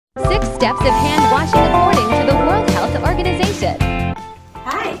6 steps of hand washing according to the World Health Organization.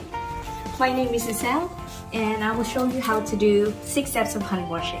 Hi, my name is Niezl, and I will show you how to do 6 steps of hand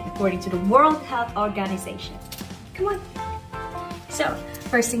washing according to the World Health Organization. Come on. So,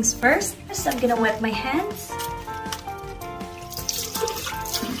 first things first, I'm gonna wet my hands.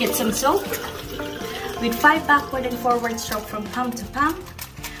 Get some soap with 5 backward and forward stroke from palm to palm.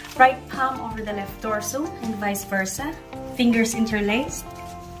 Right palm over the left torso and vice versa. Fingers interlaced.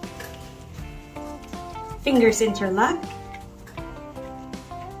 Fingers interlocked.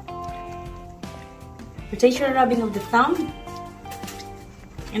 Rotational rubbing of the thumb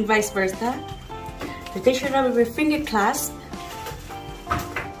and vice versa. Rotational rubbing of your finger clasp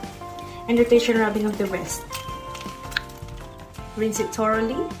and rotational rubbing of the wrist. Rinse it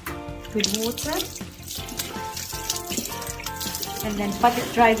thoroughly with water and then pat it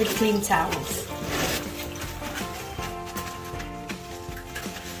dry with clean towels.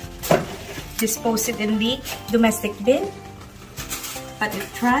 Dispose it in the domestic bin. Pat it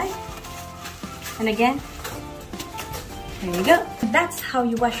dry. And again, there you go. That's how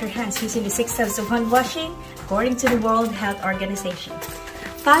you wash your hands using the 6 steps of hand washing according to the World Health Organization.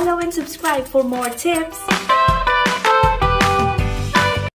 Follow and subscribe for more tips.